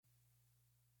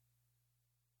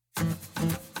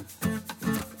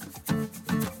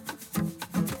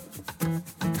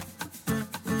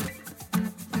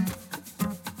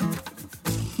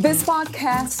This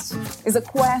podcast is a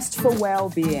quest for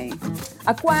well-being,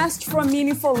 a quest for a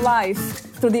meaningful life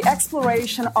through the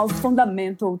exploration of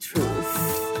fundamental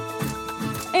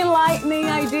truth. Enlightening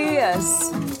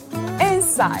ideas,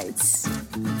 insights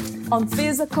on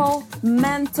physical,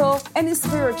 mental, and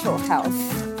spiritual health.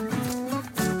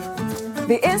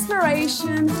 The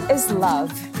inspiration is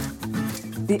love.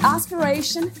 The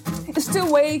aspiration is to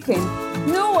awaken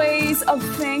new ways of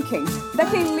thinking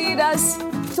that can lead us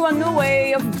to a new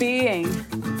way of being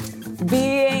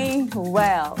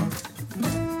well.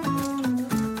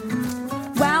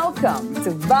 Welcome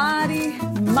to Body,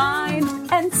 Mind,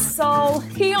 and Soul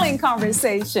Healing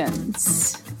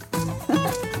Conversations.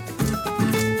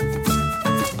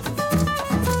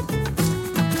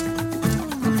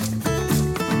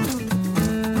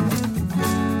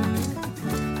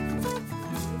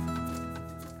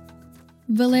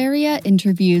 Valeria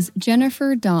interviews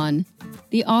Jennifer Dawn,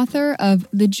 the author of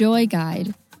The Joy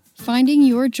Guide, Finding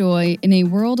Your Joy in a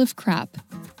World of Crap.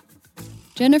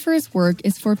 Jennifer's work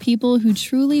is for people who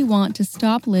truly want to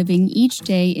stop living each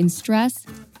day in stress,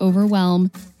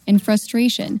 overwhelm, and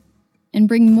frustration, and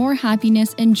bring more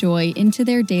happiness and joy into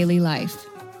their daily life.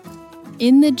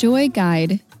 In The Joy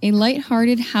Guide, a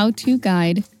lighthearted how-to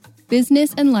guide,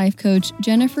 business and life coach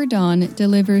Jennifer Dawn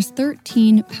delivers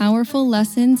 13 powerful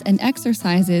lessons and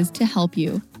exercises to help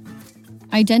you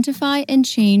identify and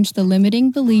change the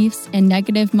limiting beliefs and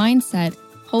negative mindset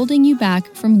holding you back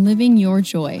from living your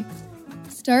joy.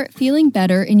 Start feeling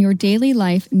better in your daily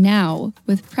life now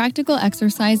with practical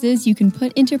exercises you can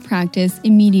put into practice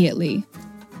immediately.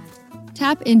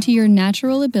 Tap into your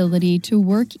natural ability to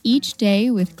work each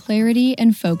day with clarity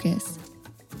and focus.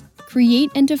 Create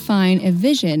and define a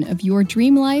vision of your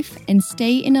dream life and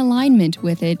stay in alignment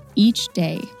with it each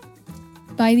day.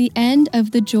 By the end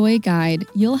of the Joy Guide,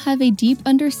 you'll have a deep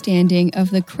understanding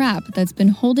of the crap that's been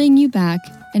holding you back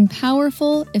and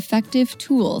powerful, effective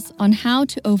tools on how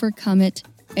to overcome it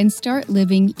and start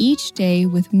living each day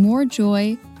with more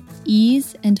joy,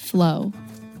 ease, and flow.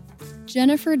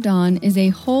 Jennifer Dawn is a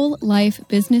whole life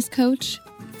business coach,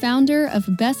 founder of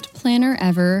Best Planner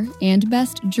Ever and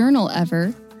Best Journal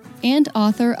Ever, and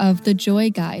author of The Joy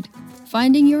Guide,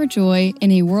 Finding Your Joy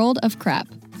in a World of Crap.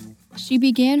 She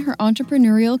began her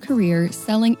entrepreneurial career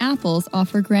selling apples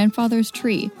off her grandfather's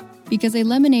tree because a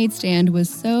lemonade stand was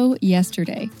so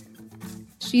yesterday.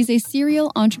 She's a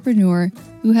serial entrepreneur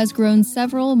who has grown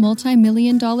several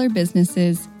multi-million-dollar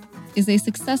businesses, is a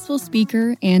successful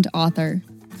speaker and author.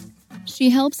 She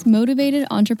helps motivated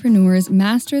entrepreneurs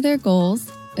master their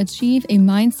goals, achieve a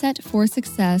mindset for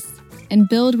success, and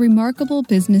build remarkable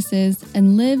businesses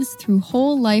and lives through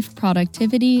whole life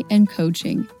productivity and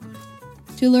coaching.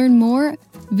 To learn more,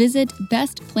 visit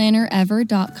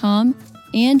bestplannerever.com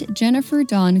and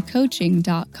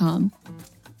jenniferdawncoaching.com.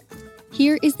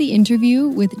 Here is the interview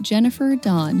with Jennifer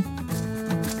Dawn.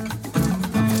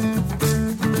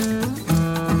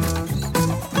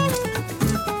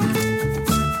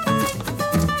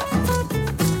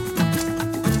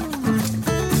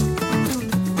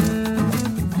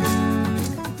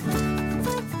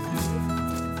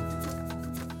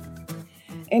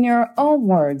 In your own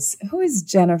words, who is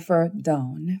Jennifer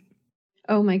Dawn?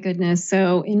 Oh my goodness.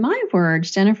 So in my words,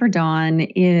 Jennifer Dawn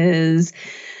is,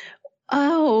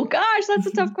 oh gosh, that's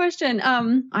a tough question.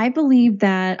 I believe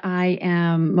that I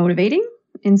am motivating,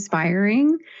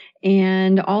 inspiring,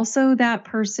 and also that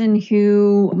person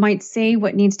who might say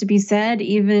what needs to be said,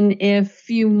 even if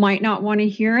you might not want to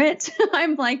hear it.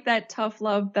 I'm like that tough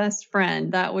love best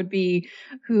friend. That would be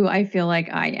who I feel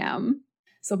like I am.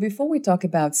 So before we talk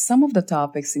about some of the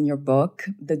topics in your book,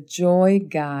 The Joy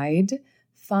Guide,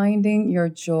 Finding Your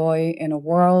Joy in a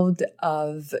World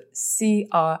of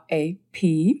CRAP,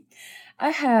 I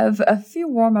have a few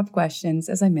warm-up questions,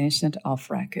 as I mentioned,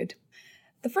 off record.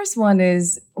 The first one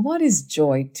is, what is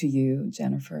joy to you,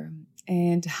 Jennifer?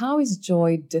 And how is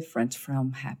joy different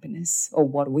from happiness, or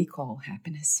what we call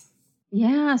happiness?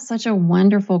 Yeah, such a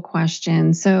wonderful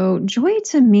question. So joy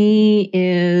to me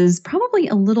is probably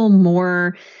a little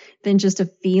more than just a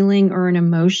feeling or an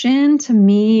emotion. To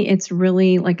me, it's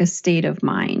really like a state of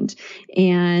mind.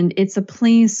 And it's a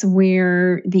place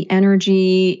where the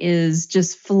energy is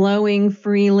just flowing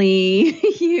freely.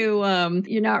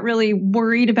 You're not really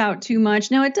worried about too much.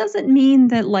 Now, it doesn't mean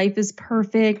that life is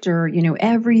perfect or,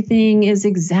 everything is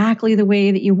exactly the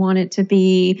way that you want it to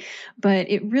be. But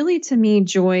it really, to me,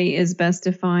 joy is best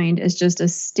defined as just a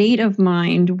state of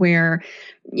mind where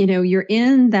you're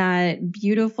in that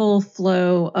beautiful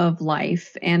flow of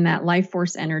life, and that life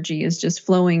force energy is just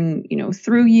flowing,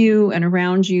 through you and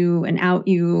around you and out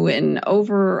you and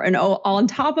over and on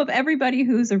top of everybody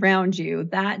who's around you.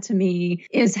 That to me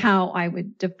is how I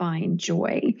would define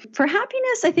joy. For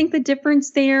happiness, I think the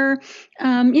difference there,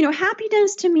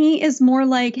 happiness to me is more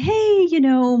like, hey,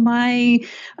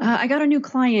 I got a new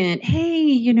client.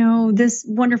 Hey, this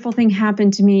wonderful thing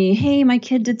happened to me. Hey, my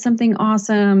kid did something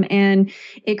awesome. And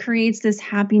it creates this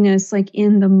happiness like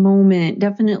in the moment,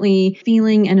 definitely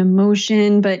feeling an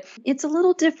emotion, but it's a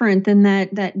little different than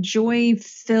that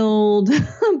joy-filled,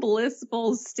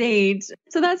 blissful state.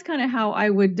 So that's kind of how I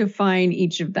would define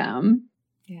each of them.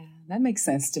 Yeah, that makes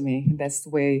sense to me. That's the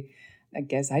way I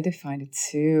guess I defined it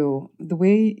too. The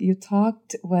way you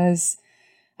talked was,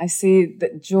 I see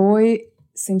that joy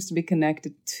seems to be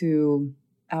connected to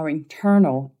our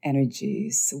internal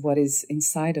energies, what is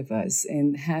inside of us.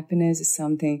 And happiness is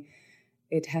something,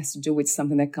 it has to do with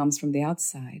something that comes from the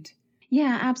outside.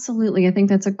 Yeah, absolutely. I think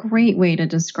that's a great way to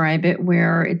describe it,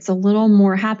 where it's a little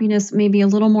more happiness, maybe a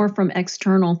little more from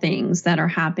external things that are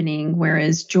happening,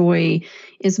 whereas joy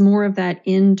is more of that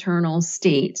internal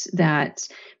state that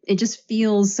it just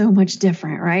feels so much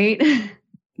different, right?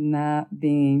 Not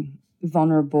being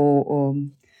vulnerable or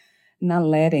not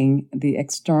letting the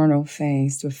external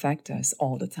things to affect us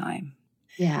all the time.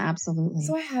 Yeah, absolutely.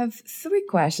 So I have 3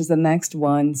 questions. The next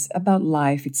one's about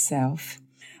life itself.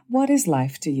 What is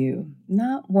life to you?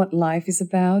 Not what life is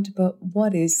about, but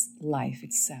what is life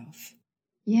itself?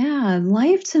 Yeah,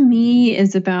 life to me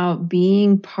is about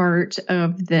being part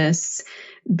of this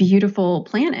beautiful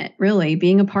planet, really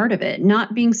being a part of it,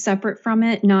 not being separate from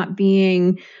it, not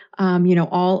being,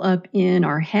 all up in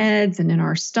our heads and in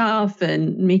our stuff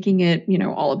and making it,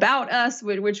 all about us,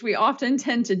 which we often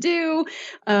tend to do.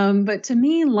 But to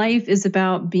me, life is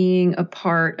about being a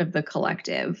part of the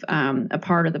collective, a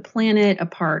part of the planet, a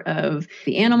part of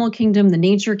the animal kingdom, the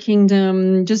nature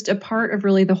kingdom, just a part of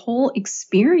really the whole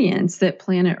experience that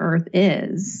planet Earth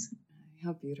is.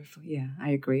 How beautiful. Yeah, I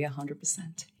agree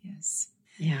 100%. Yes.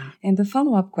 Yeah. And the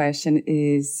follow-up question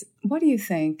is, what do you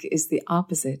think is the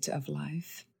opposite of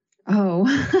life? Oh,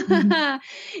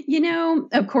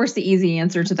 of course, the easy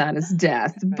answer to that is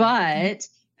death, but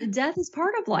death is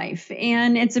part of life,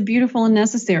 and it's a beautiful and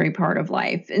necessary part of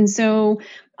life. And so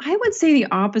I would say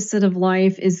the opposite of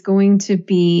life is going to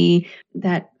be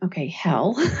that,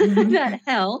 hell, that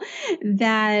hell,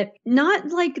 that not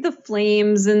like the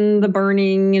flames and the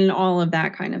burning and all of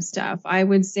that kind of stuff. I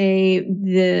would say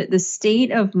the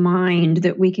state of mind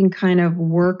that we can kind of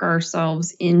work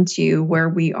ourselves into, where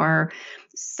we are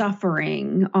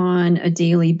suffering on a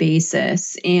daily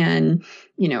basis and,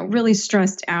 really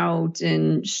stressed out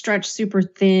and stretched super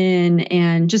thin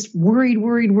and just worried,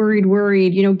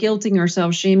 guilting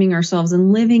ourselves, shaming ourselves,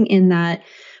 and living in that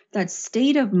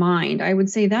state of mind. I would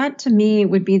say that to me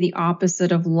would be the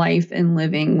opposite of life and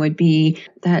living, would be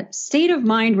that state of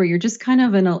mind where you're just kind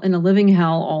of in a living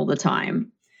hell all the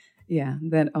time. Yeah,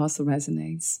 that also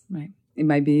resonates, right? It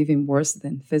might be even worse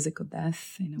than physical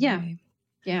death in a way.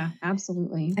 Yeah,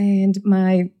 absolutely. And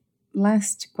my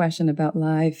last question about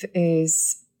life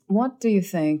is, what do you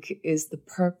think is the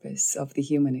purpose of the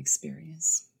human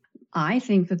experience? I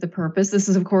think that the purpose, this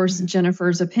is of course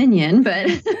Jennifer's opinion, but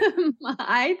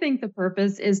I think the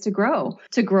purpose is to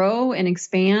grow and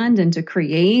expand and to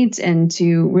create and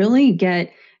to really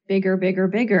get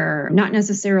bigger, not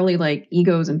necessarily like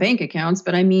egos and bank accounts,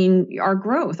 but I mean our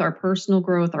growth, our personal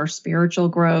growth, our spiritual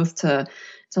growth, to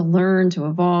learn, to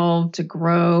evolve, to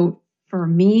grow. For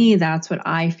me, that's what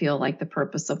I feel like the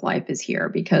purpose of life is here,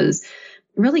 because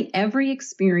really every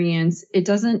experience, it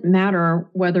doesn't matter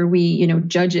whether we,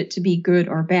 judge it to be good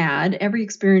or bad. Every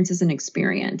experience is an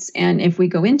experience. And if we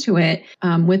go into it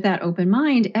with that open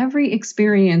mind, every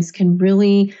experience can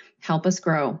really help us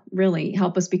grow, really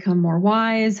help us become more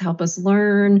wise, help us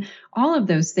learn, all of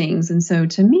those things. And so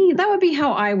to me, that would be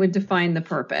how I would define the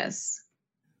purpose.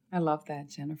 I love that,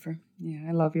 Jennifer. Yeah,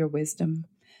 I love your wisdom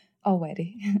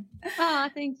already.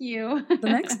 Thank you. The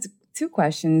next 2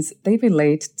 questions, they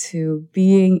relate to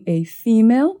being a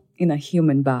female in a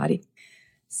human body.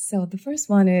 So the first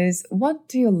one is, what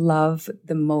do you love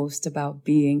the most about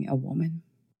being a woman?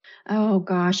 Oh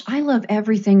gosh, I love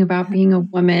everything about being a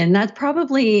woman. That's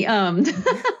probably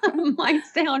might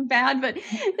sound bad, but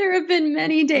there have been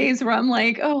many days where I'm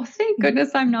like, oh, thank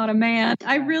goodness I'm not a man.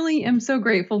 I really am so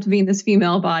grateful to be in this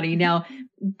female body. Now,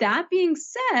 that being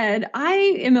said,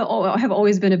 have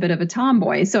always been a bit of a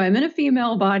tomboy. So I'm in a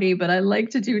female body, but I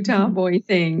like to do tomboy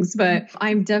things. But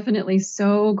I'm definitely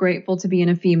so grateful to be in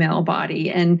a female body.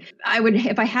 And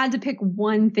if I had to pick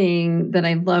one thing that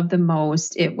I loved the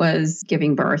most, it was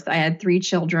giving birth. I had 3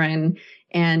 children.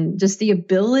 And just the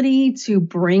ability to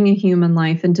bring a human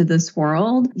life into this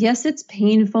world. Yes, it's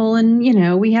painful. And,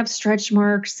 we have stretch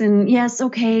marks and yes,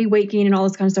 okay, weight gain and all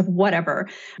this kind of stuff, whatever.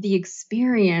 The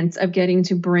experience of getting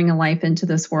to bring a life into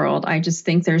this world, I just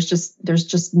think there's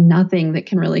just nothing that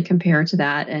can really compare to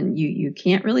that. And you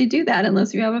can't really do that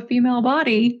unless you have a female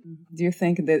body. Do you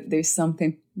think that there's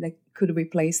something that could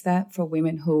replace that for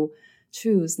women who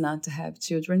choose not to have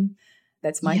children?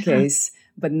 That's my case,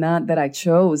 but not that I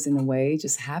chose in a way, it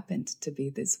just happened to be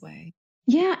this way.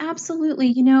 Yeah,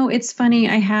 absolutely. It's funny.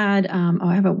 I had,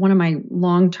 I have one of my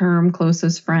long-term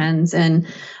closest friends, and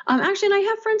actually, and I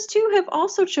have friends too who have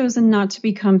also chosen not to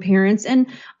become parents. And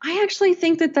I actually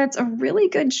think that that's a really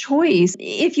good choice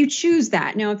if you choose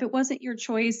that. Now, if it wasn't your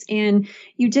choice and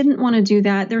you didn't want to do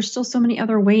that, there's still so many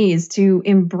other ways to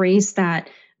embrace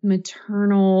that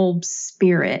maternal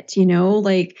spirit,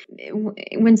 like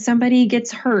when somebody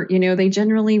gets hurt, they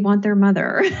generally want their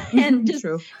mother and just,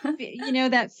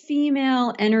 that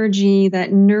female energy,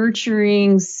 that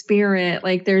nurturing spirit,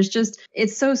 like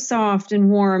it's so soft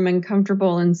and warm and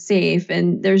comfortable and safe.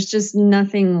 And there's just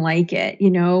nothing like it,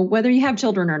 whether you have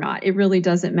children or not, it really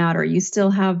doesn't matter. You still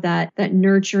have that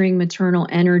nurturing maternal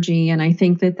energy. And I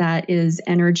think that is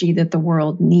energy that the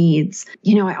world needs.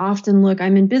 I often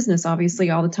I'm in business, obviously,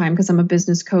 all the time because I'm a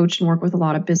business coach and work with a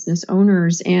lot of business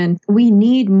owners. And we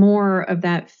need more of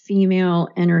that female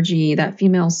energy, that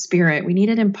female spirit. We need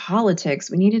it in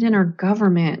politics. We need it in our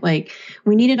government.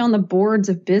 We need it on the boards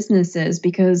of businesses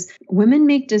because women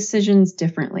make decisions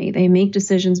differently. They make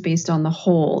decisions based on the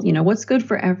whole, what's good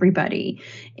for everybody.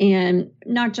 And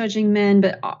not judging men,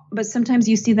 but sometimes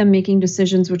you see them making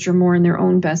decisions which are more in their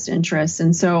own best interests.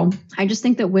 And so I just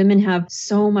think that women have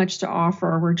so much to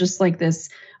offer. We're just like this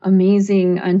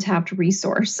amazing untapped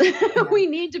resource. Yeah. We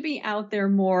need to be out there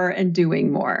more and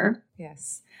doing more.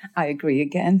 Yes, I agree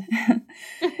again.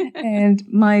 And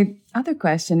my other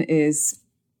question is,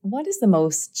 what is the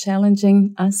most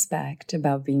challenging aspect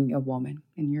about being a woman,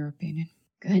 in your opinion?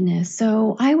 Goodness.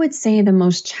 So I would say the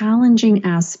most challenging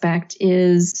aspect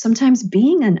is sometimes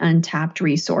being an untapped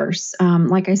resource.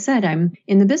 Like I said, I'm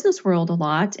in the business world a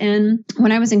lot. And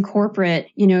when I was in corporate,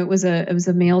 it was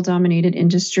a male dominated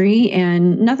industry,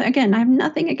 and nothing, again, I have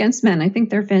nothing against men. I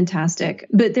think they're fantastic,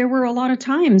 but there were a lot of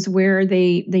times where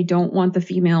they don't want the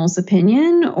female's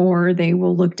opinion, or they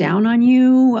will look down on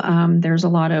you. There's a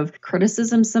lot of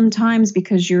criticism sometimes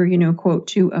because you're, quote,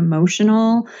 too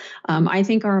emotional. I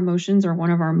think our emotions are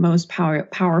one of our most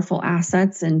powerful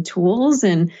assets and tools.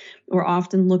 And we're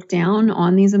often looked down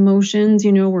on these emotions,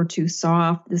 we're too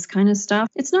soft, this kind of stuff.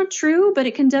 It's not true, but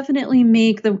it can definitely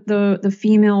make the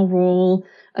female role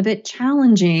a bit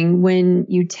challenging when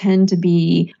you tend to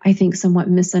be, I think, somewhat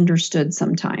misunderstood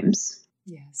sometimes.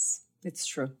 Yes, it's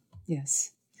true.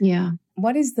 Yes. Yeah.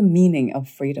 What is the meaning of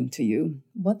freedom to you?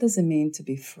 What does it mean to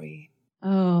be free?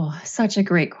 Oh, such a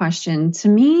great question. To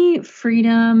me,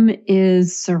 freedom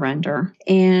is surrender.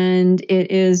 And it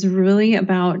is really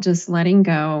about just letting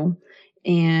go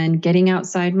and getting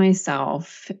outside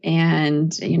myself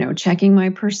and, checking my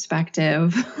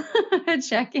perspective,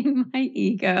 checking my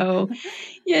ego.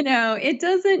 It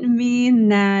doesn't mean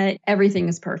that everything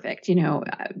is perfect,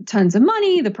 tons of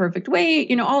money, the perfect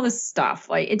weight, all this stuff.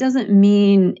 It doesn't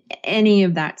mean any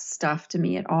of that stuff to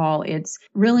me at all. It's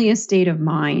really a state of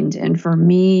mind. And for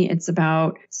me, it's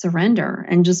about surrender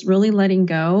and just really letting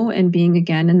go and being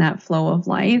again in that flow of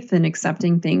life and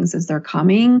accepting things as they're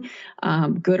coming,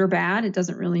 good or bad. It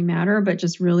doesn't really matter, but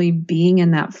just really being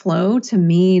in that flow, to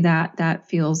me, that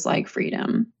feels like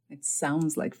freedom. It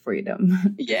sounds like freedom.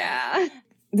 Yeah.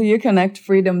 Do you connect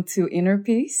freedom to inner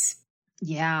peace?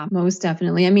 Yeah, most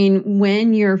definitely. I mean,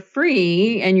 when you're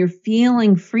free and you're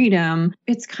feeling freedom,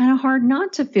 it's kind of hard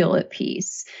not to feel at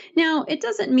peace. Now, it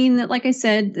doesn't mean that, like I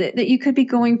said, that you could be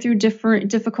going through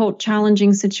difficult,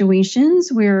 challenging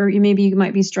situations where you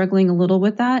might be struggling a little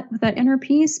with that inner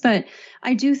peace. But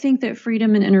I do think that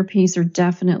freedom and inner peace are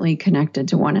definitely connected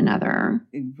to one another.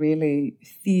 It really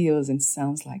feels and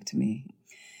sounds like to me.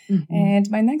 Mm-hmm.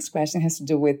 And my next question has to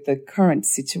do with the current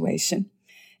situation.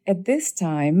 At this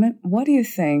time, what do you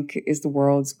think is the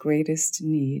world's greatest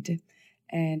need?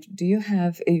 And do you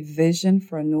have a vision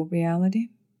for a new reality?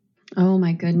 Oh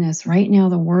my goodness. Right now,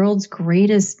 the world's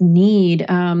greatest need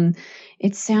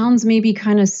it sounds maybe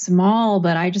kind of small,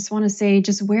 but I just want to say,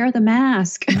 just wear the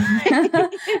mask.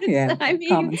 Yeah, I mean,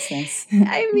 common sense.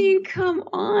 come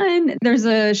on. There's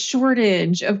a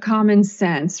shortage of common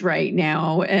sense right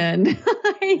now. And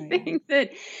I Oh, think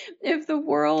that if the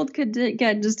world could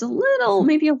get just a little,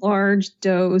 maybe a large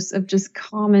dose of just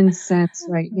common sense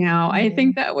right now, I yeah.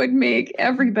 think that would make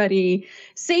everybody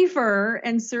safer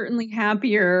and certainly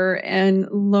happier and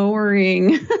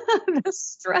lowering the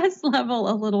stress level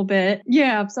a little bit.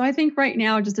 Yeah, so I think right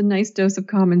now just a nice dose of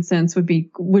common sense would be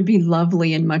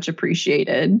lovely and much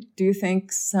appreciated. Do you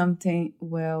think something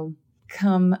will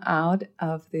come out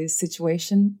of this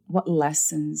situation? What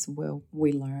lessons will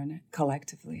we learn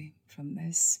collectively from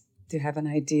this? Do you have an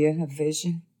idea, a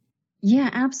vision? Yeah,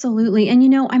 absolutely. And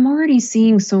I'm already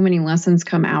seeing so many lessons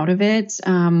come out of it,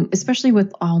 especially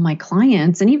with all my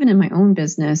clients and even in my own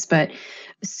business. But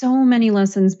so many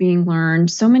lessons being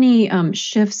learned, so many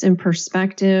shifts in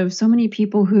perspective, so many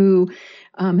people who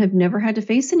have never had to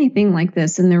face anything like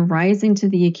this and they're rising to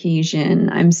the occasion.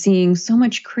 I'm seeing so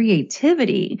much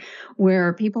creativity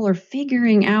where people are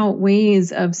figuring out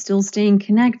ways of still staying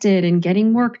connected and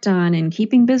getting work done and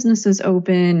keeping businesses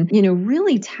open,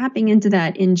 really tapping into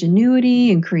that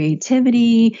ingenuity and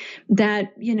creativity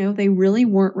that, they really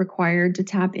weren't required to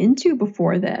tap into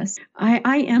before this.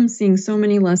 I am seeing so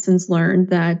many lessons learned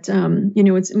that,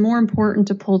 it's more important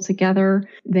to pull together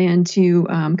than to,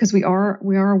 because we are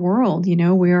a world,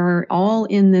 we are all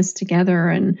in this together.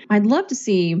 And I'd love to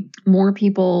see more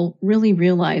people really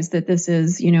realize that this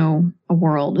is, a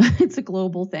world. It's a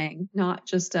global thing, not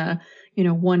just a,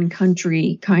 one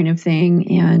country kind of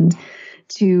thing. And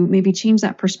to maybe change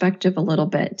that perspective a little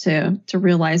bit to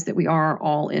realize that we are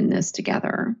all in this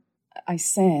together. I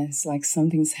sense like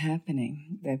something's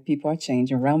happening, that people are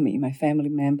changing around me, my family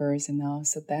members and all.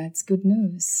 So that's good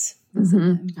news.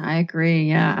 I agree.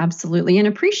 Yeah, absolutely. And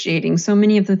appreciating so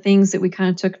many of the things that we kind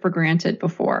of took for granted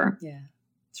before. Yeah,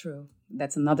 true.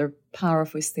 That's another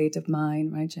powerful state of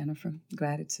mind, right, Jennifer?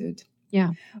 Gratitude.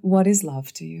 Yeah. What is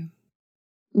love to you?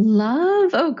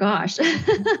 Love, oh gosh.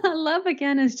 Love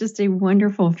again is just a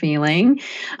wonderful feeling.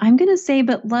 I'm going to say,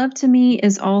 but love to me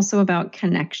is also about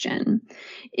connection.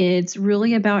 It's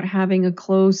really about having a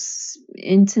close,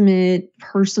 intimate,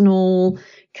 personal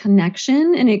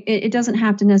connection. And it doesn't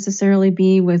have to necessarily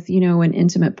be with, an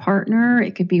intimate partner.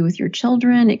 It could be with your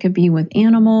children. It could be with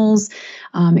animals.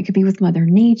 It could be with Mother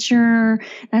Nature.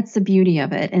 That's the beauty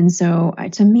of it. And so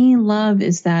to me, love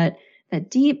is that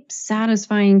deep,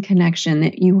 satisfying connection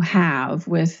that you have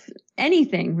with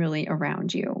anything really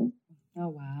around you. Oh,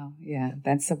 wow. Yeah,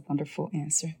 that's a wonderful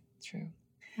answer. True.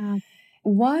 Yeah.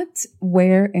 What,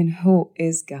 where, and who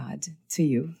is God to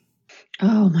you?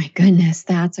 Oh, my goodness.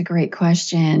 That's a great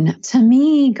question. To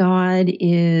me, God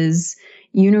is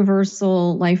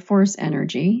universal life force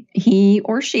energy. He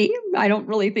or she, I don't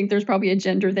really think there's probably a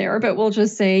gender there, but we'll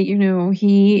just say,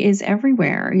 he is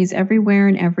everywhere. He's everywhere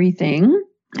and everything.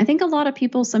 I think a lot of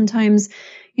people sometimes,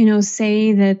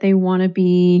 say that they want to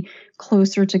be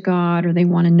closer to God or they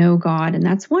want to know God, and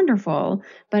that's wonderful.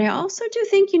 But I also do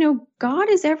think, God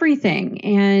is everything.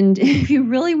 And if you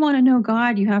really want to know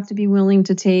God, you have to be willing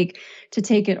to take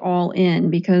it all in,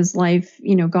 because life,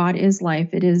 God is life.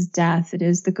 It is death. It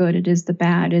is the good. It is the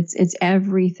bad. It's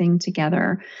everything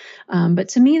together. But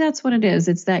to me, that's what it is.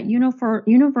 It's that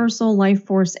universal life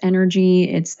force energy.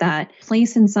 It's that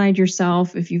place inside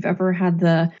yourself. If you've ever had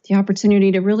the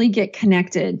opportunity to really get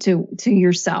connected to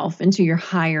yourself and to your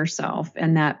higher self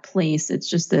and that place, it's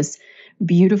just this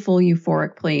beautiful,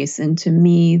 euphoric place. And to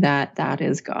me, that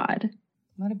is God.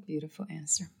 What a beautiful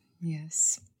answer.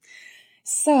 Yes.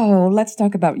 So let's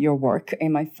talk about your work.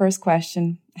 And my first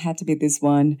question had to be this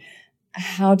one.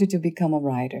 How did you become a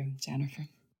writer, Jennifer?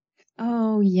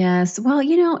 Oh, yes. Well,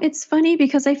 it's funny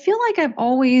because I feel like I've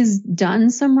always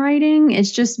done some writing. It's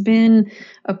just been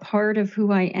a part of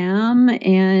who I am.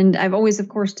 And I've always, of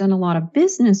course, done a lot of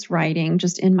business writing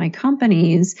just in my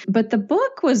companies. But the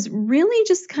book was really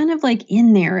just kind of like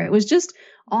in there. It was just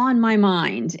on my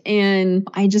mind and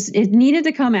it needed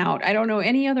to come out. I don't know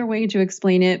any other way to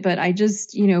explain it, but I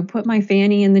just, put my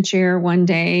fanny in the chair one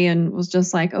day and was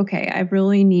just like, okay, I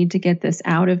really need to get this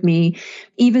out of me.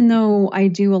 Even though I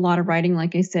do a lot of writing,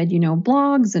 like I said,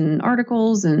 blogs and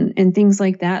articles and things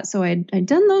like that. So I'd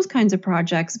done those kinds of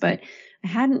projects, but I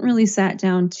hadn't really sat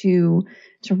down to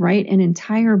write an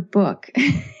entire book.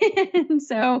 And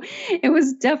so it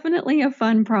was definitely a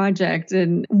fun project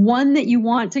and one that you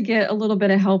want to get a little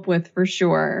bit of help with for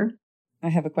sure. I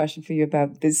have a question for you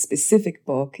about this specific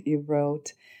book you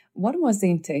wrote. What was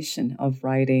the intention of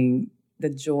writing the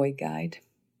Joy Guide?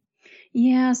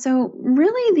 Yeah, so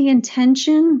really the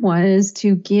intention was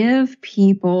to give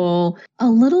people a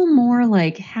little more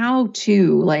like how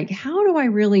to, like how do I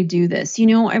really do this?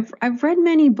 I've read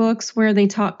many books where they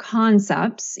talk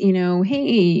concepts,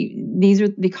 hey, these are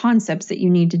the concepts that you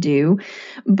need to do.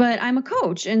 But I'm a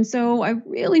coach, and so I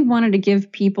really wanted to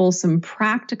give people some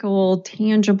practical,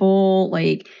 tangible,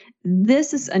 like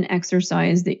this is an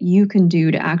exercise that you can do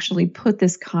to actually put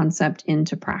this concept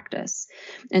into practice.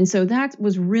 And so that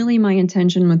was really my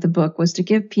intention with the book, was to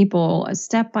give people a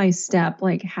step by step,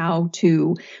 like how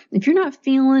to, if you're not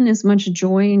feeling as much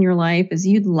joy in your life as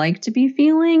you'd like to be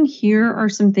feeling, here are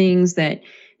some things that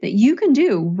you can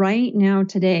do right now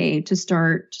today to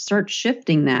start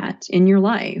shifting that in your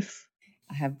life.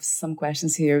 I have some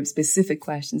questions here, specific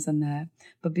questions on that.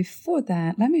 But before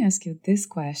that, let me ask you this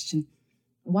question.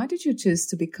 Why did you choose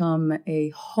to become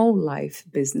a whole life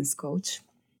business coach?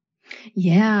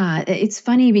 Yeah, it's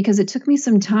funny because it took me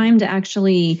some time to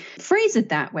actually phrase it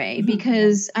that way,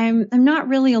 because I'm not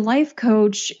really a life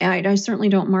coach. I certainly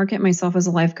don't market myself as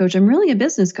a life coach. I'm really a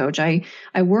business coach. I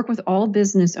work with all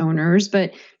business owners,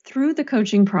 but through the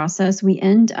coaching process, we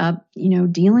end up,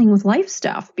 dealing with life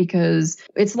stuff because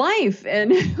it's life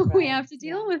and we have to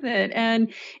deal with it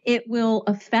and it will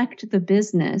affect the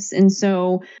business. And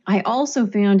so I also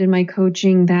found in my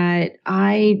coaching that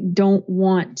I don't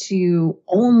want to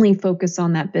only focus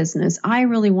on that business. I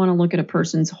really want to look at a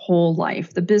person's whole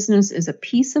life. The business is a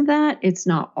piece of that. It's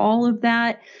not all of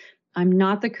that. I'm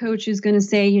not the coach who's going to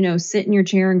say, sit in your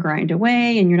chair and grind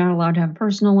away and you're not allowed to have a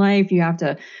personal life. You have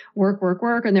to work, work,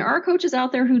 work. And there are coaches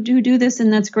out there who do this,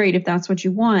 and that's great if that's what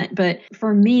you want. But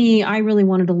for me, I really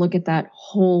wanted to look at that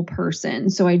whole person.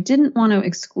 So I didn't want to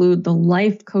exclude the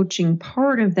life coaching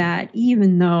part of that,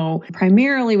 even though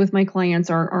primarily with my clients,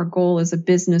 our goal is a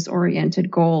business oriented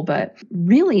goal. But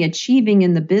really achieving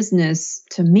in the business,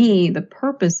 to me, the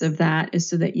purpose of that is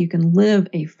so that you can live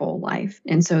a full life.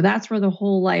 And so that's where the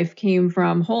whole life came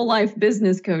from, whole life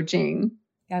business coaching.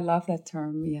 I love that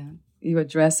term. Yeah. You're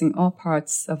addressing all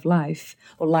parts of life,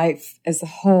 or life as a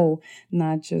whole,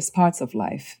 not just parts of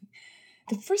life.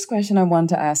 The first question I want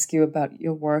to ask you about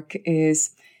your work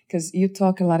is, because you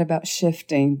talk a lot about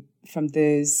shifting from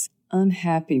this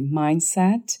unhappy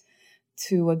mindset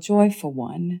to a joyful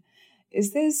one.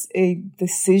 Is this a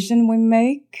decision we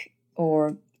make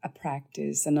or a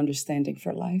practice, an understanding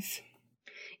for life?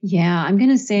 Yeah, I'm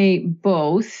going to say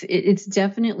both. It's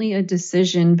definitely a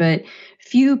decision, but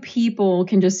few people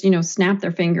can just, snap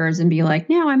their fingers and be like,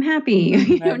 now I'm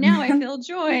happy. Now I feel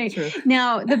joy. True.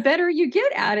 Now, the better you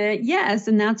get at it, yes.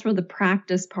 And that's where the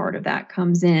practice part of that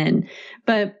comes in.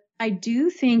 But I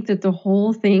do think that the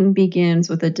whole thing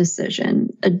begins with a decision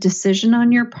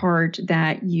on your part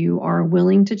that you are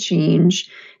willing to change,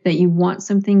 that you want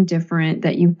something different,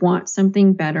 that you want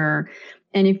something better.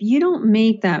 And if you don't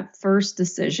make that first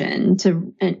decision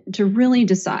to really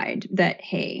decide that,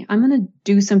 hey, I'm going to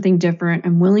do something different,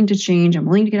 I'm willing to change, I'm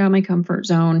willing to get out of my comfort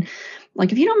zone.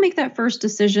 Like if you don't make that first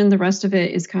decision, the rest of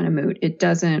it is kind of moot. It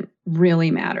doesn't really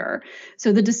matter.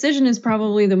 So the decision is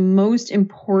probably the most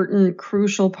important,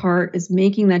 crucial part, is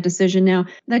making that decision. Now,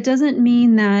 that doesn't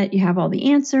mean that you have all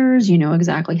the answers, you know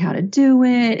exactly how to do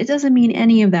it. It doesn't mean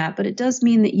any of that, but it does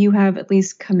mean that you have at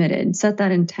least committed, set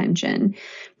that intention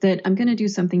that I'm going to do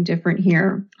something different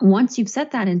here. Once you've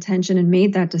set that intention and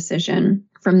made that decision,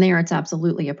 from there, it's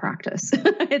absolutely a practice.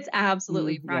 It's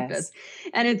absolutely practice.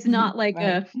 Yes. And it's not like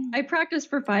I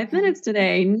practiced for 5 minutes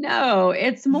today. No,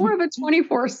 it's more of a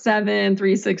 24/7,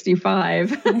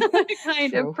 365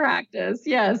 kind of practice.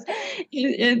 Yes.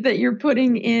 That you're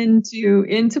putting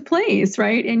into place,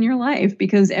 right, in your life,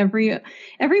 because every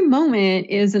moment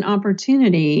is an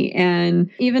opportunity.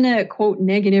 And even a quote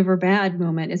negative or bad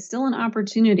moment is still an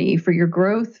opportunity for your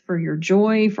growth, for your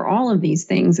joy, for all of these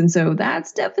things. And so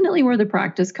that's definitely where the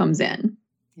practice comes in.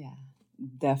 Yeah,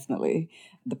 definitely.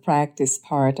 The practice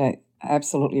part, I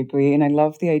absolutely agree. And I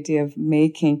love the idea of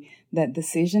making that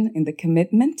decision and the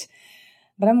commitment.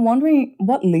 But I'm wondering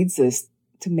what leads us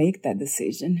to make that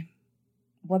decision?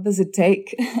 What does it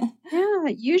take? Yeah,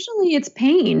 usually it's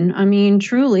pain. I mean,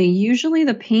 truly, usually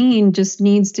the pain just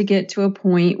needs to get to a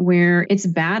point where it's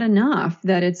bad enough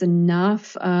that it's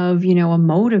enough of, a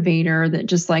motivator that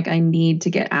just like I need to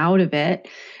get out of it.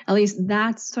 At least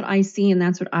that's what I see. And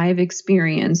that's what I've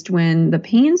experienced when the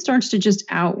pain starts to just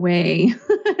outweigh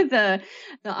the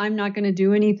I'm not going to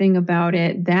do anything about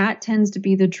it. That tends to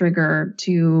be the trigger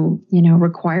to,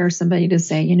 require somebody to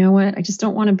say, you know what, I just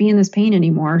don't want to be in this pain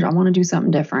anymore. I want to do something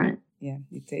different. Yeah,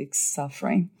 it takes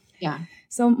suffering. Yeah.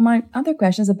 So my other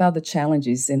question is about the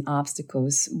challenges and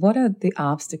obstacles. What are the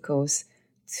obstacles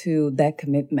to that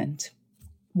commitment?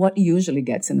 What usually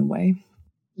gets in the way?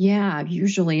 Yeah,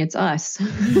 usually it's us.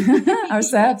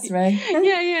 Ourselves, right?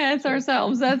 Yeah, it's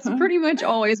ourselves. That's pretty much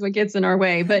always what gets in our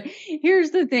way. But here's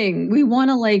the thing. We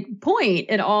want to like point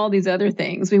at all these other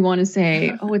things. We want to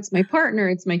say, oh, it's my partner,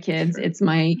 it's my kids, it's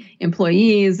my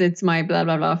employees, it's my blah,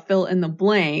 blah, blah, fill in the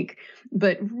blank.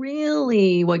 But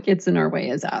really what gets in our way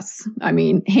is us. I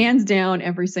mean, hands down,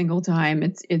 every single time,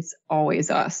 it's always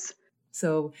us.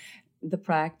 So the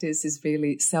practice is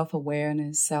really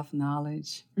self-awareness,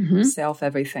 self-knowledge, Mhm.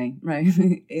 self-everything, right?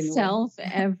 Self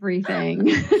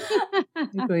everything.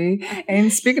 Agree.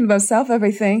 And speaking about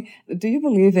self-everything, do you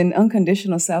believe in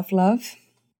unconditional self-love?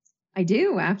 I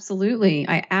do. Absolutely.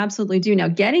 I absolutely do. Now,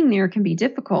 getting there can be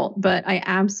difficult, but I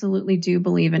absolutely do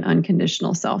believe in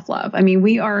unconditional self love. I mean,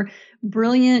 we are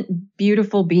brilliant,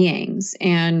 beautiful beings,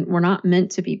 and we're not meant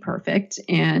to be perfect.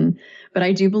 But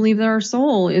I do believe that our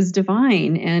soul is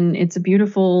divine and it's a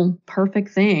beautiful,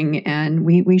 perfect thing. And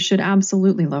we should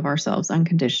absolutely love ourselves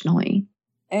unconditionally.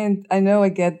 And I know I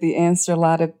get the answer a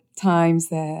lot of times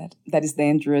that is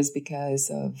dangerous because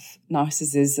of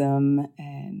narcissism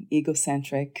and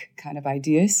egocentric kind of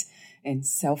ideas and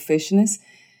selfishness.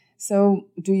 So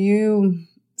do you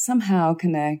somehow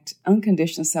connect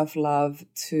unconditional self-love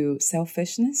to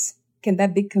selfishness? Can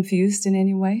that be confused in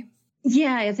any way?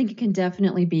 Yeah, I think it can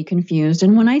definitely be confused.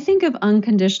 And when I think of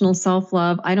unconditional self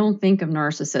love, I don't think of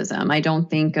narcissism. I don't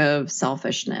think of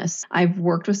selfishness. I've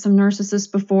worked with some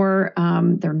narcissists before.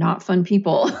 They're not fun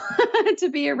people to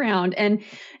be around. And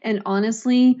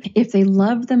honestly, if they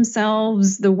loved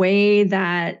themselves the way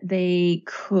that they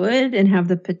could and have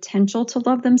the potential to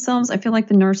love themselves, I feel like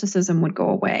the narcissism would go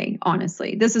away.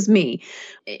 Honestly, this is me.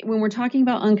 When we're talking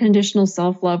about unconditional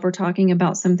self love, we're talking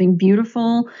about something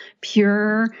beautiful,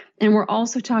 pure, and we're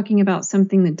also talking about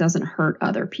something that doesn't hurt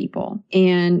other people.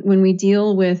 And when we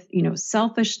deal with,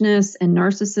 selfishness and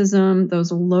narcissism,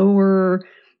 those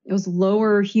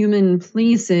lower human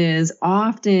places,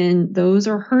 often those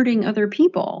are hurting other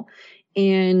people.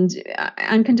 And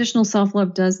unconditional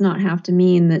self-love does not have to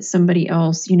mean that somebody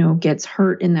else, gets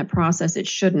hurt in that process. It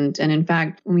shouldn't. And in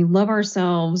fact, when we love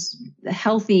ourselves the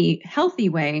healthy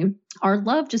way, our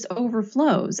love just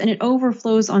overflows and it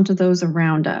overflows onto those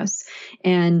around us.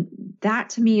 And that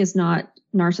to me is not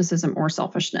narcissism or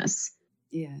selfishness.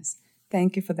 Yes.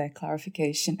 Thank you for that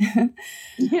clarification.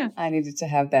 Yeah. I needed to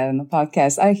have that on the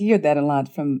podcast. I hear that a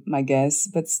lot from my guests,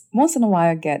 but once in a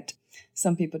while I get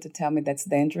some people to tell me that's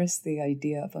dangerous, the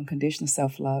idea of unconditional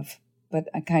self-love. But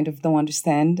I kind of don't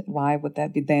understand why would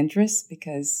that be dangerous,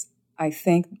 because I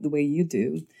think the way you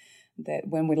do, that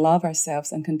when we love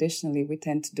ourselves unconditionally, we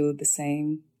tend to do the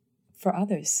same for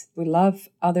others. We love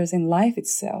others in life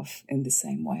itself in the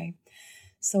same way.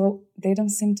 So they don't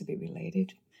seem to be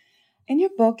related. In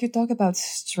your book, you talk about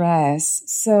stress.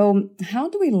 So how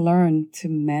do we learn to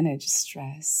manage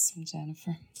stress,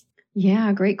 Jennifer?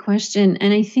 Yeah, great question.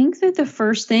 And I think that the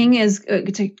first thing is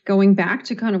going back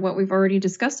to kind of what we've already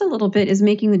discussed a little bit is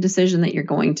making the decision that you're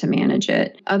going to manage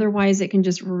it. Otherwise, it can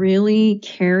just really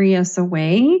carry us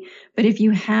away. But if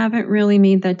you haven't really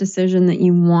made that decision that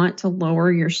you want to lower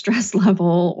your stress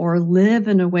level or live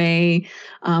in a way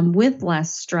with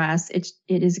less stress, it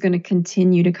is going to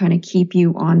continue to kind of keep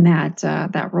you on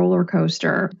that roller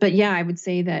coaster. But yeah, I would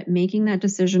say that making that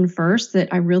decision first, that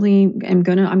I really I'm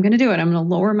going to do it. I'm going to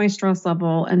lower my stress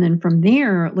level. And then from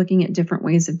there, looking at different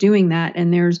ways of doing that.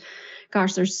 And there's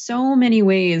so many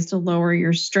ways to lower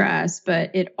your stress,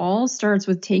 but it all starts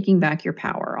with taking back your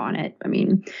power on it. I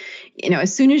mean,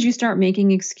 as soon as you start making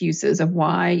excuses of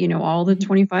why, all the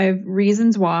 25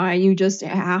 reasons why you just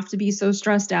have to be so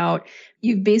stressed out,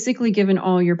 you've basically given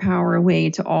all your power away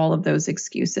to all of those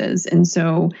excuses. And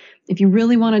so if you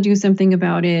really want to do something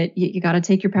about it, you got to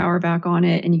take your power back on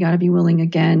it, and you got to be willing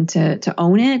again to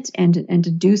own it and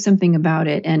to do something about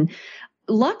it. And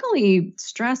luckily,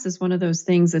 stress is one of those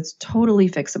things that's totally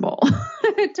fixable.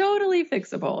 Totally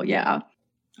fixable. Yeah.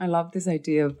 I love this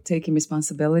idea of taking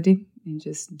responsibility and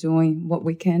just doing what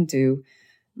we can do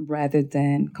rather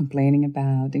than complaining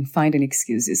about and finding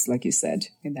excuses, like you said.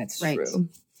 And that's right. True.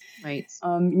 Right.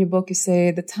 In your book, you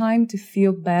say the time to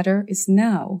feel better is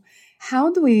now.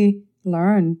 How do we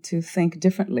learn to think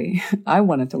differently? I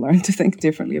wanted to learn to think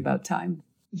differently about time.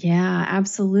 Yeah,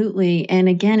 absolutely. And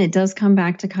again, it does come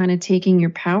back to kind of taking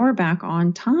your power back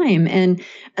on time. And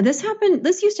this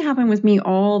used to happen with me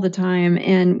all the time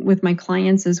and with my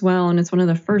clients as well. And it's one of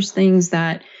the first things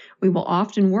that we will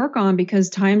often work on because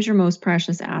time's your most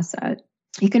precious asset.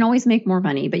 You can always make more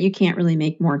money, but you can't really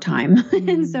make more time.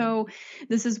 And so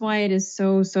this is why it is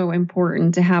so, so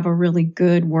important to have a really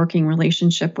good working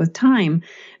relationship with time.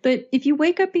 But if you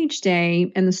wake up each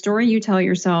day and the story you tell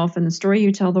yourself and the story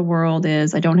you tell the world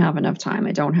is, I don't have enough time,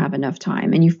 I don't have enough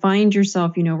time, and you find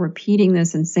yourself, repeating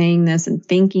this and saying this and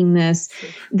thinking this,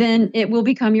 then it will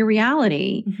become your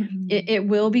reality. It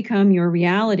will become your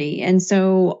reality. And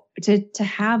so to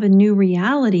have a new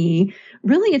reality,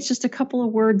 really, it's just a couple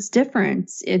of words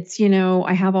difference. It's,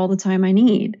 I have all the time I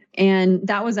need. And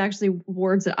that was actually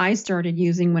words that I started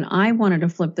using when I wanted to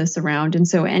flip this around. And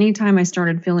so anytime I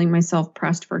started feeling myself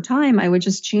pressed for time, I would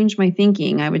just change my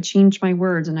thinking. I would change my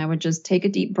words and I would just take a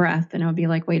deep breath and I would be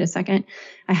like, wait a second,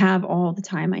 I have all the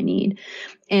time I need.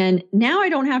 And now I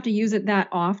don't have to use it that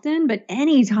often, but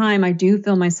anytime I do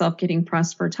feel myself getting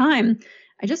pressed for time,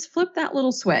 I just flip that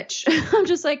little switch. I'm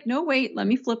just like, no, wait, let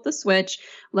me flip the switch.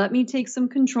 Let me take some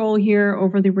control here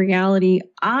over the reality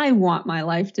I want my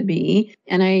life to be.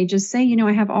 And I just say,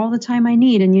 I have all the time I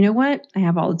need. And you know what? I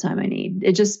have all the time I need.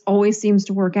 It just always seems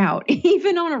to work out.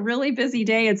 Even on a really busy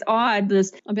day, it's odd.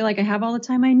 I'll be like, I have all the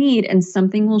time I need, and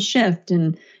something will shift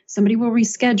and somebody will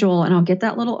reschedule and I'll get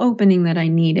that little opening that I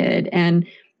needed. And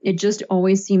it just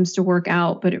always seems to work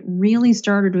out. But it really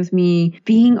started with me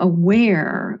being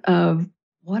aware of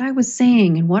what I was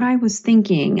saying and what I was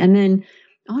thinking. And then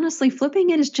honestly,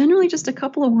 flipping it is generally just a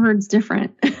couple of words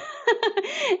different.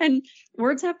 And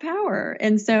words have power.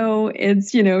 And so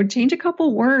it's, change a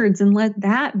couple words and let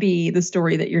that be the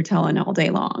story that you're telling all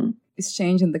day long. It's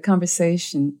changing the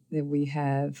conversation that we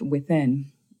have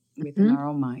within our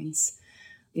own minds.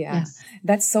 Yeah, yes.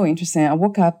 That's so interesting. I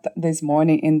woke up this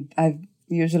morning and I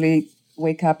usually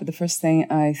wake up, the first thing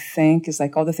I think is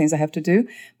like all the things I have to do.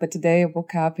 But today I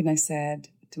woke up and I said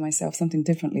to myself something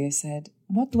differently. I said,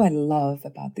 what do I love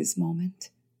about this moment?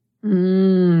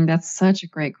 That's such a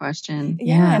great question.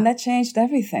 Yeah. And that changed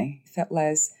everything. I felt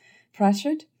less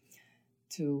pressured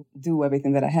to do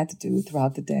everything that I had to do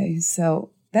throughout the day.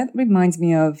 So that reminds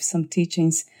me of some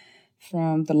teachings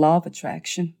from the law of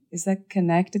attraction. Is that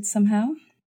connected somehow?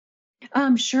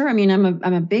 Sure. I mean, I'm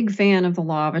a big fan of the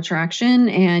law of attraction,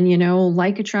 and,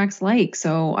 like attracts like.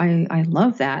 So I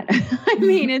love that. I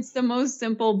mean, it's the most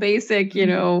simple, basic,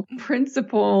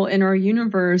 principle in our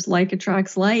universe, like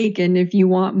attracts like. And if you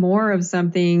want more of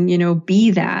something,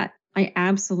 be that. I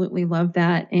absolutely love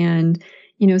that. And,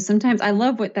 sometimes I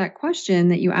love what that question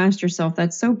that you asked yourself,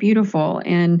 that's so beautiful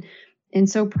and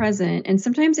so present. And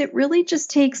sometimes it really just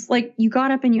takes, like, you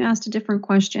got up and you asked a different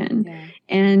question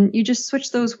and you just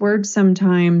switch those words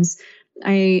sometimes.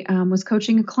 I was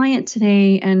coaching a client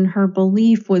today and her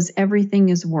belief was everything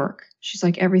is work. She's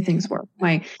like, everything's work.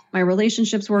 My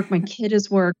relationships work. My kid is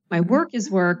work. My work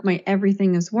is work. My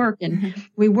everything is work. And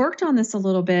we worked on this a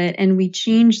little bit and we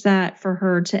changed that for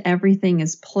her to everything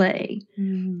is play.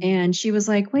 And she was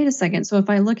like, wait a second. So if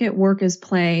I look at work as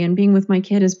play and being with my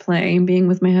kid as play and being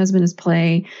with my husband as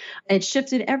play, it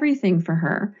shifted everything for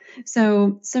her.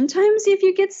 So sometimes if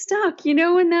you get stuck,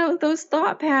 in those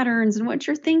thought patterns and what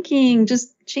you're thinking,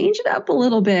 just change it up a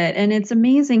little bit. And it's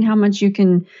amazing how much you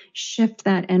can shift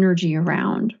that energy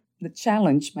around. The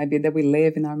challenge might be that we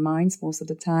live in our minds most of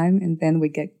the time, and then we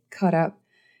get caught up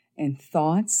in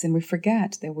thoughts and we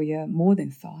forget that we are more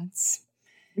than thoughts.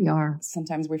 We are.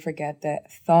 Sometimes we forget that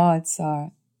thoughts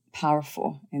are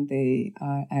powerful and they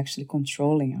are actually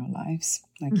controlling our lives,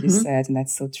 like you said, and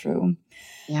that's so true.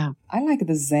 Yeah. I like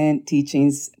the Zen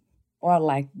teachings, or I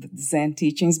like the Zen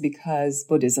teachings because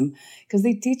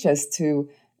they teach us to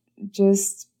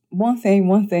just one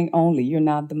thing only. You're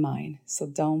not the mind. So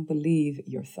don't believe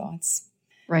your thoughts.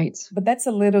 Right. But that's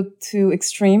a little too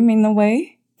extreme in a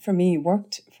way. For me, it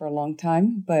worked for a long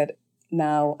time, but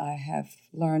now I have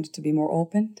learned to be more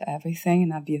open to everything and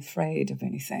not be afraid of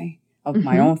anything, of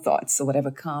my own thoughts. So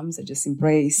whatever comes, I just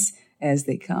embrace as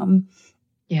they come.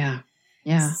 Yeah.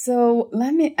 Yeah. So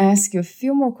let me ask you a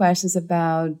few more questions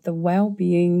about the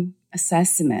well-being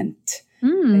assessment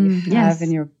that you have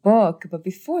in your book. But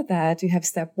before that, you have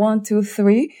step 1, 2,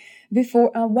 3.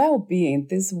 Before well-being,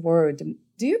 this word,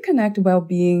 do you connect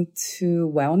well-being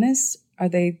to wellness? Are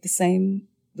they the same?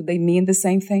 Do they mean the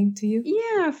same thing to you?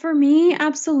 Yeah, for me,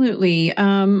 absolutely.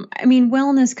 I mean,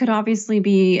 wellness could obviously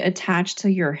be attached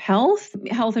to your health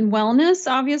and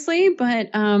wellness, obviously, but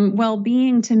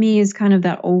well-being to me is kind of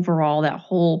that overall, that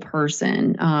whole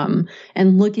person,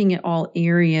 and looking at all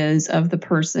areas of the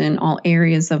person, all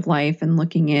areas of life, and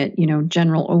looking at,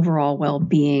 general overall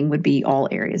well-being would be all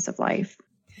areas of life.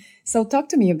 So talk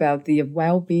to me about the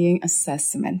well-being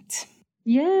assessment.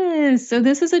 Yes. So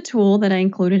this is a tool that I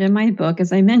included in my book.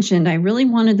 As I mentioned, I really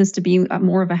wanted this to be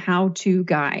more of a how-to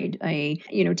guide,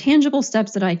 tangible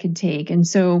steps that I could take. And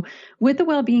so with the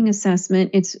well-being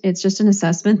assessment, it's just an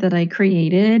assessment that I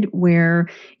created where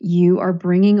you are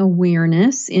bringing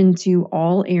awareness into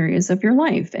all areas of your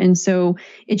life. And so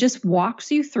it just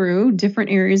walks you through different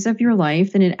areas of your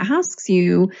life, and it asks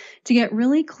you to get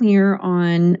really clear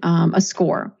on a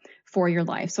score for your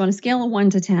life. So on a scale of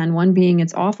 1 to 10, 1 being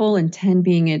it's awful and 10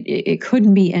 being it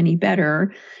couldn't be any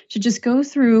better, to just go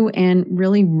through and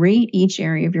really rate each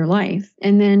area of your life.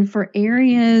 And then for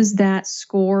areas that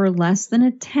score less than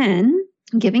a 10,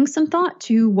 giving some thought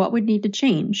to what would need to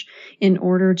change in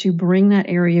order to bring that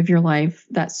area of your life,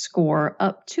 that score,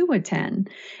 up to a 10.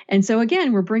 And so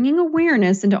again, we're bringing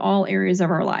awareness into all areas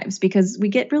of our lives because we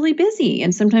get really busy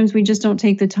and sometimes we just don't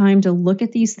take the time to look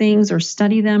at these things or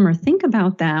study them or think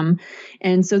about them.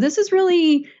 And so this is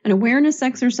really an awareness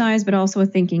exercise, but also a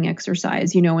thinking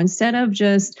exercise. Instead of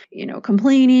just,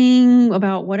 complaining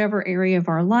about whatever area of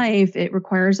our life, it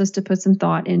requires us to put some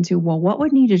thought into, well, what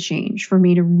would need to change for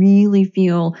me to really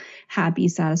feel happy,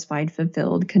 satisfied,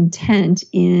 fulfilled, content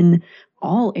in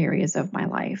all areas of my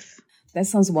life. That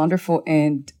sounds wonderful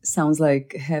and sounds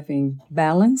like having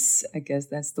balance. I guess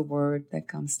that's the word that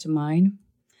comes to mind.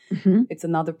 Mm-hmm. It's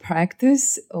another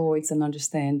practice or it's an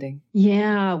understanding?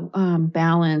 Yeah,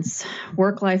 balance,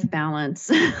 work-life balance.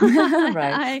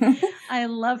 Right. I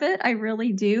love it. I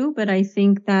really do. But I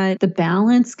think that the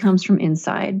balance comes from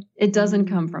inside. It doesn't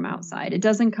come from outside. It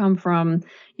doesn't come from,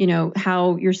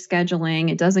 how you're scheduling.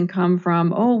 It doesn't come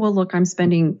from, oh, well, look, I'm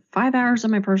spending 5 hours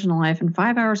of my personal life and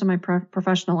 5 hours of my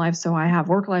professional life. So I have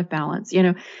work-life balance.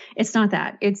 It's not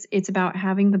that. It's about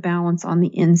having the balance on the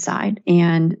inside.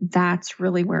 And that's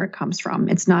really where it comes from.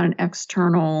 It's not an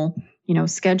external,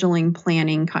 scheduling,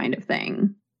 planning kind of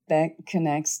thing. That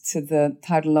connects to the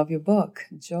title of your book,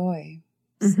 Joy.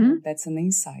 Mm-hmm. So that's an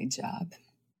inside job.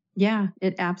 Yeah,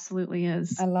 it absolutely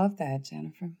is. I love that,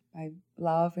 Jennifer. I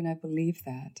love and I believe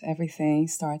that everything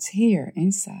starts here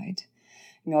inside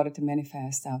in order to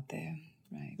manifest out there.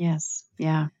 Right. Yes.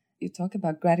 Yeah. You talk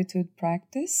about gratitude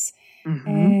practice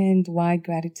and why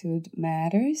gratitude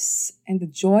matters and the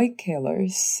joy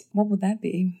killers. What would that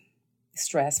be?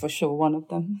 Stress, for sure, one of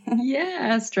them.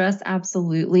 Yeah, stress,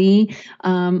 absolutely.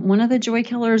 One of the joy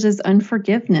killers is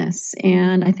unforgiveness.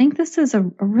 And I think this is a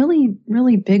really,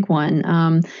 really big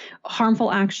one.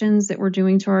 Harmful actions that we're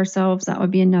doing to ourselves, that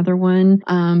would be another one.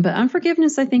 But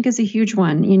unforgiveness, I think, is a huge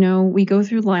one. We go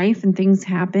through life and things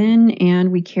happen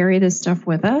and we carry this stuff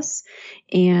with us.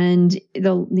 And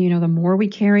the more we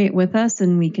carry it with us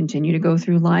and we continue to go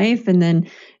through life and then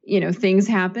things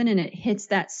happen and it hits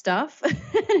that stuff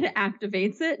and it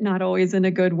activates it, not always in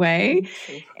a good way.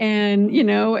 And,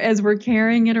 as we're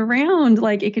carrying it around,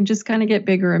 it can just kind of get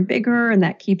bigger and bigger and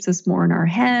that keeps us more in our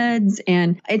heads.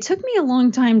 And it took me a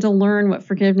long time to learn what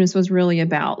forgiveness was really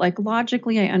about.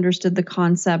 Logically, I understood the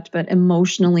concept, but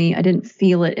emotionally, I didn't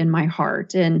feel it in my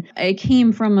heart. And it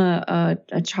came from a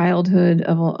childhood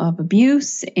of abuse.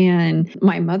 And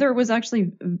my mother was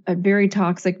actually a very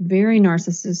toxic, very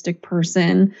narcissistic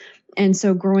person. And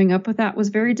so growing up with that was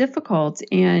very difficult.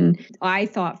 And I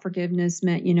thought forgiveness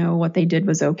meant, what they did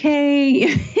was okay.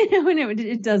 And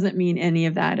it doesn't mean any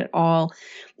of that at all.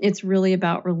 It's really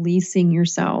about releasing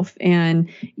yourself.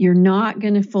 And you're not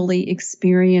going to fully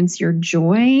experience your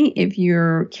joy if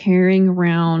you're carrying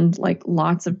around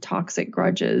lots of toxic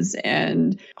grudges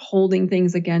and holding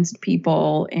things against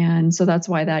people. And so that's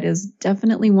why that is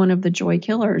definitely one of the joy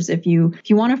killers. If you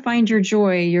want to find your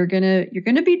joy, you're going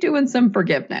to be doing some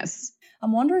forgiveness.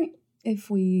 I'm wondering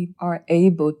if we are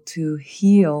able to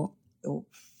heal or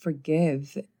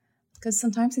forgive, because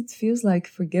sometimes it feels like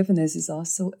forgiveness is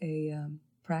also a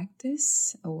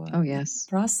practice or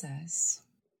process.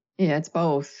 Yeah, it's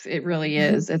both. It really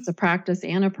is. It's a practice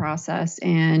and a process.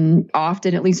 And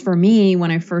often, at least for me, when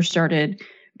I first started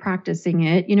practicing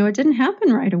it, it didn't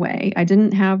happen right away. I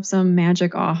didn't have some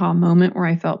magic aha moment where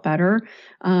I felt better.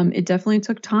 It definitely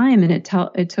took time, and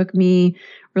it took me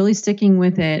really sticking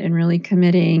with it and really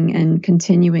committing and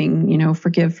continuing,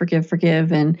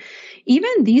 forgive. And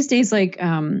even these days,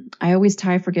 I always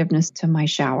tie forgiveness to my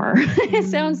shower. It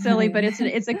sounds silly, but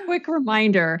it's a quick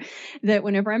reminder that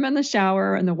whenever I'm in the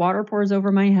shower and the water pours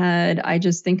over my head, I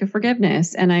just think of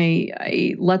forgiveness and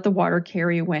I let the water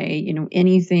carry away,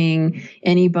 anything,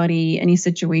 anybody, any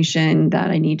situation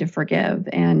that I need to forgive.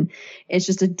 And it's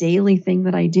just a daily thing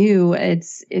that I do.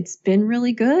 It's been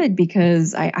really good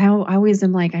because I always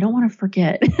am like, I don't want to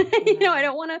forget. I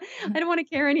don't want to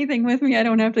carry anything with me I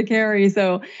don't have to carry.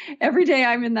 So every day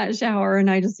I'm in that shower and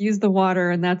I just use the water,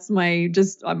 and that's my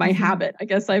habit. I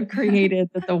guess I've created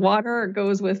that the water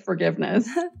goes with forgiveness.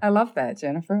 I love that,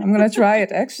 Jennifer. I'm going to try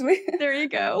it actually. There you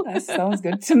go. That sounds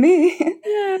good to me.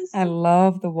 Yes. I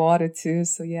love the water too.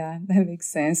 So yeah, that makes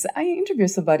sense. I interviewed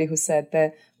somebody who said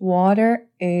that water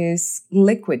is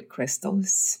liquid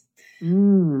crystals.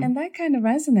 And that kind of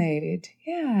resonated.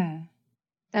 Yeah.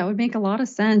 That would make a lot of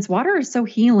sense. Water is so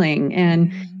healing,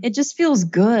 and it just feels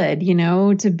good,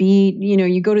 to be,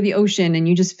 you go to the ocean and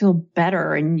you just feel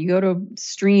better, and you go to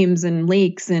streams and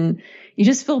lakes and you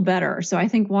just feel better. So I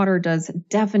think water does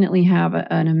definitely have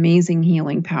an amazing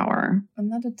healing power.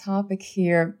 Another topic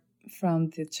here from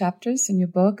the chapters in your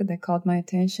book that caught my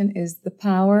attention is the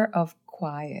power of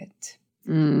quiet.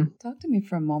 Talk to me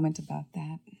for a moment about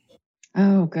that.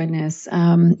 Oh, goodness.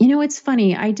 It's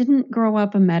funny. I didn't grow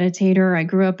up a meditator. I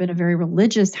grew up in a very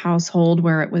religious household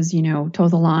where it was, toe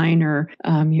the line or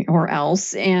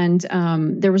else. And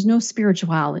there was no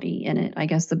spirituality in it, I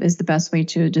guess is the best way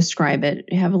to describe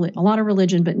it. Have a lot of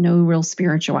religion, but no real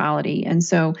spirituality. And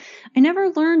so I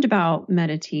never learned about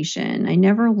meditation. I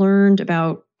never learned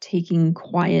about taking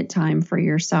quiet time for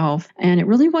yourself. And it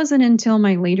really wasn't until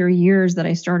my later years that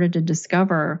I started to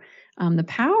discover the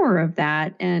power of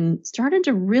that, and started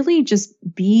to really just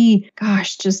be,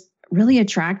 just really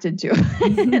attracted to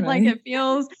it. Right. Like it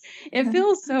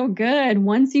feels so good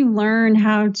once you learn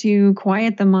how to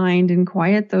quiet the mind and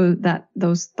quiet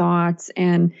those thoughts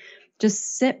and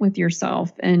just sit with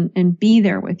yourself and be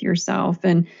there with yourself.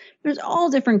 And there's all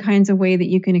different kinds of ways that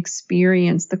you can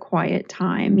experience the quiet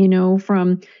time,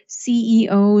 from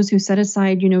CEOs who set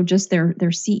aside, just their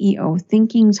CEO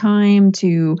thinking time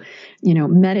to,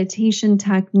 meditation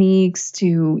techniques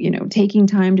to, taking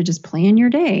time to just plan your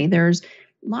day. There's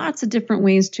lots of different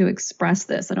ways to express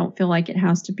this. I don't feel like it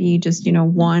has to be just,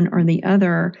 one or the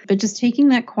other, but just taking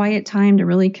that quiet time to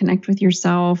really connect with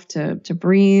yourself, to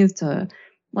breathe, to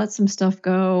let some stuff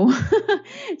go,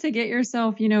 to get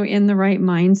yourself, in the right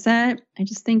mindset. I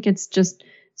just think it's just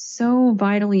so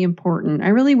vitally important. I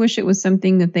really wish it was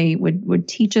something that they would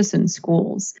teach us in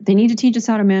schools. They need to teach us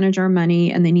how to manage our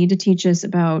money, and they need to teach us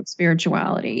about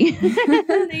spirituality.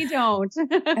 They don't.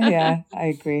 Yeah, I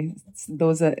agree.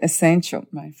 Those are essential,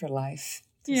 right, for life.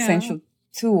 Yeah. Essential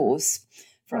tools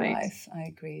for Right. life. I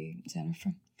agree,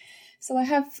 Jennifer. So I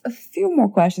have a few more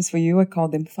questions for you. I call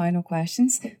them final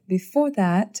questions. Before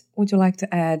that, would you like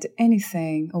to add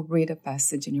anything or read a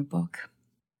passage in your book?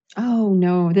 Oh,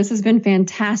 no, this has been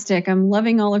fantastic. I'm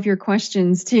loving all of your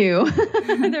questions too.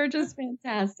 They're just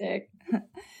fantastic.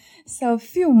 So a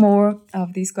few more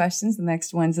of these questions. The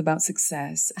next one's about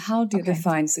success. How do you Okay.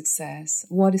 define success?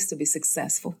 What is to be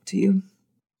successful to you?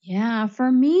 Yeah,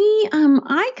 for me,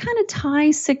 I kind of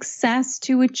tie success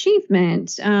to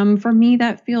achievement. For me,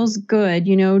 that feels good.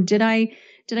 Did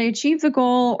I achieve the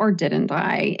goal or didn't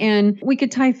I? And we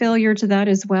could tie failure to that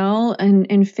as well.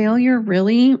 And failure,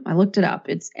 really, I looked it up.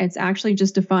 It's actually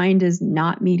just defined as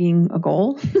not meeting a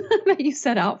goal that you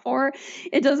set out for.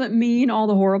 It doesn't mean all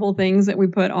the horrible things that we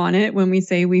put on it when we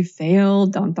say we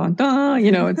failed. Dun dun dun.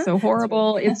 It's so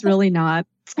horrible. It's really not.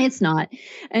 It's not.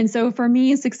 And so for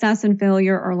me, success and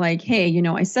failure are like, hey,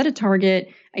 I set a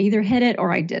target. I either hit it or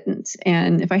I didn't.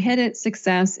 And if I hit it,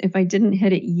 success. If I didn't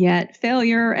hit it yet,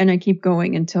 failure. And I keep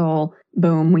going until,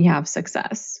 boom, we have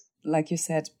success. Like you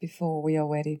said before, we are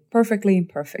already perfectly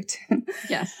imperfect.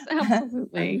 Yes,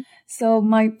 absolutely. So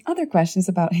my other question is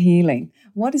about healing.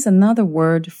 What is another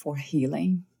word for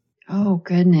healing? Oh,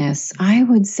 goodness. I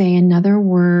would say another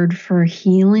word for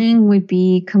healing would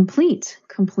be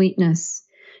completeness.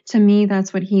 To me,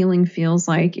 that's what healing feels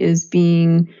like, is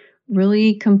being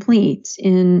really complete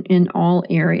in all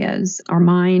areas. Our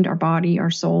mind, our body, our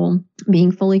soul,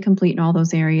 being fully complete in all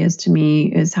those areas, to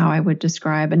me, is how I would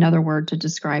describe another word to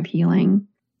describe healing.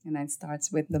 And that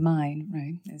starts with the mind,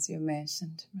 right? As you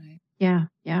mentioned, right?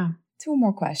 Yeah. Two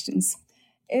more questions.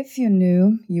 If you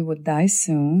knew you would die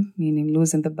soon, meaning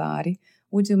losing the body,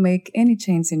 would you make any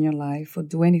change in your life or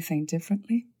do anything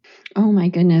differently? Oh my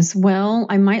goodness. Well,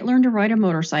 I might learn to ride a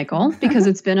motorcycle because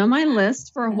it's been on my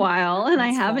list for a while and I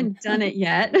That's haven't fun. done it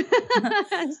yet.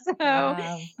 So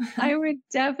Wow. I would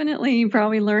definitely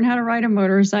probably learn how to ride a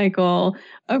motorcycle.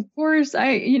 Of course,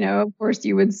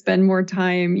 you would spend more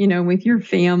time, with your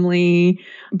family.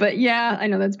 But yeah, I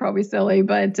know that's probably silly,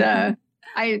 but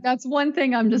that's one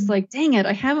thing I'm just like, dang it,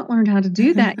 I haven't learned how to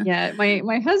do that yet.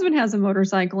 My husband has a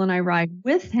motorcycle and I ride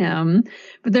with him,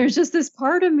 but there's just this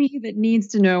part of me that needs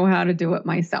to know how to do it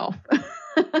myself.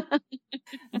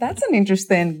 That's an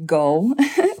interesting goal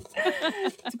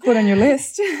to put on your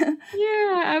list.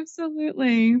 Yeah,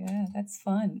 absolutely. Yeah, that's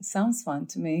fun. Sounds fun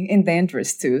to me. And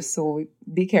dangerous too, so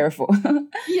be careful.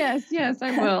 Yes,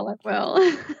 I will.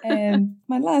 And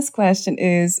my last question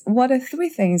is, what are 3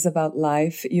 things about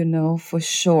life you know for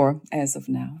sure as of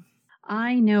now?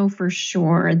 I know for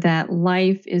sure that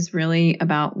life is really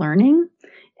about learning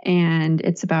and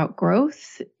it's about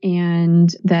growth,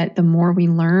 and that the more we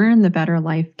learn, the better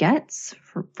life gets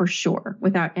for sure,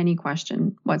 without any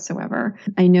question whatsoever.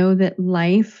 I know that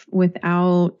life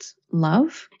without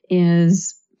love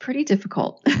is pretty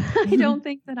difficult. I don't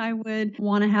think that I would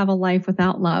want to have a life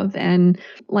without love. And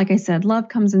like I said, love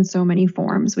comes in so many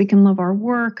forms. We can love our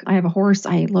work. I have a horse.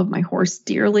 I love my horse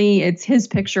dearly. It's his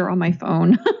picture on my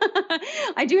phone.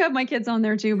 I do have my kids on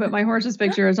there too, but my horse's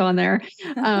picture is on there.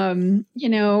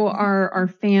 Our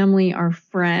family, our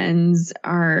friends,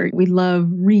 we love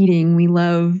reading. We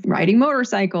love riding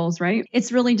motorcycles, right?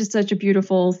 It's really just such a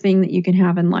beautiful thing that you can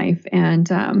have in life,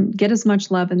 and get as much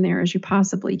love in there as you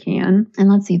possibly can. And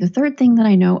let's see, the third thing that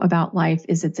I know about life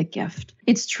is it's a gift.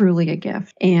 It's truly a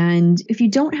gift. And if you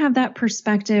don't have that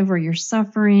perspective, or you're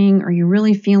suffering, or you're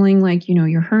really feeling like,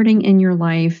 you're hurting in your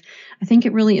life, I think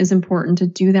it really is important to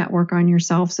do that work on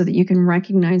yourself so that you can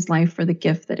recognize life for the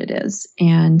gift that it is.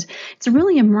 And it's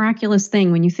really a miraculous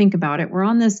thing when you think about it. We're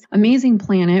on this amazing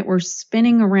planet. We're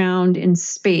spinning around in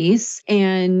space,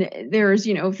 and there's,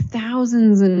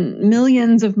 thousands and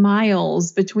millions of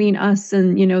miles between us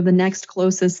and, the next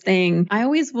closest thing. I'll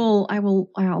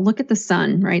look at the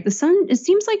sun, right? The sun, it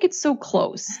seems like it's so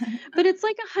close, but it's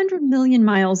like 100 million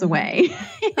miles away.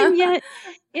 And yet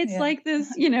it's like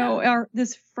this,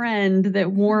 this friend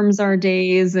that warms our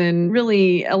days and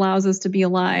really allows us to be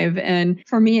alive. And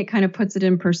for me, it kind of puts it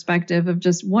in perspective of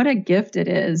just what a gift it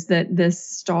is that this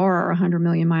star 100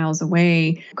 million miles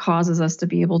away causes us to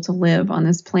be able to live on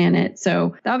this planet.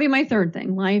 So that would be my third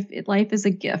thing. Life is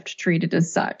a gift, treated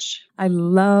as such. I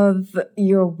love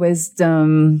your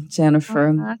wisdom,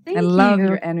 Jennifer. Thank I love you.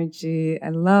 your energy. I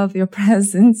love your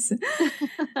presence.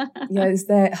 It's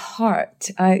that heart.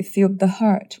 I feel the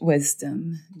heart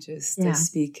wisdom just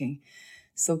speaking.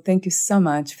 So thank you so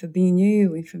much for being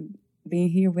you and for being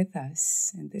here with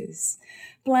us in this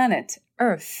planet,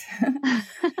 Earth.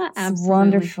 It's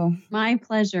wonderful. My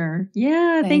pleasure.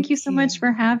 Yeah, thank you so much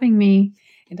for having me.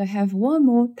 And I have one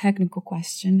more technical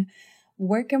question.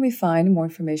 Where can we find more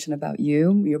information about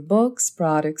you, your books,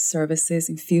 products, services,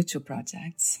 and future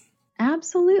projects?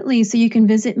 Absolutely. So you can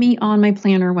visit me on my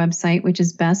planner website, which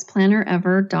is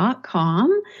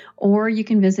bestplannerever.com, or you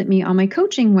can visit me on my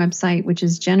coaching website, which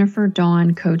is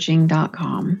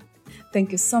jenniferdawncoaching.com.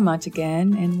 Thank you so much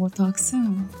again, and we'll talk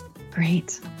soon.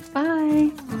 Great.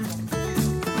 Bye.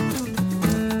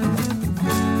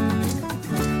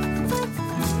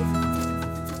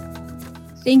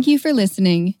 Thank you for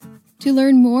listening. To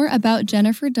learn more about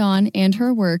Jennifer Dawn and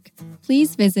her work,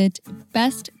 please visit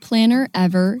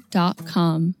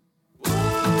bestplannerever.com.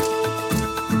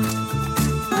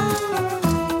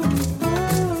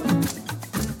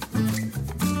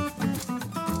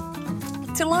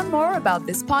 To learn more about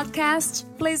this podcast,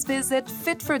 please visit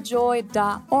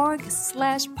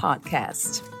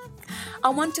fitforjoy.org/podcast. I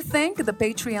want to thank the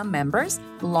Patreon members,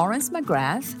 Lawrence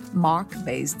McGrath, Mark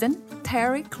Basden,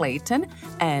 Terry Clayton,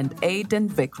 and Aidan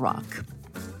Vickrock.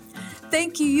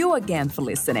 Thank you again for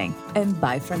listening, and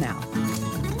bye for now.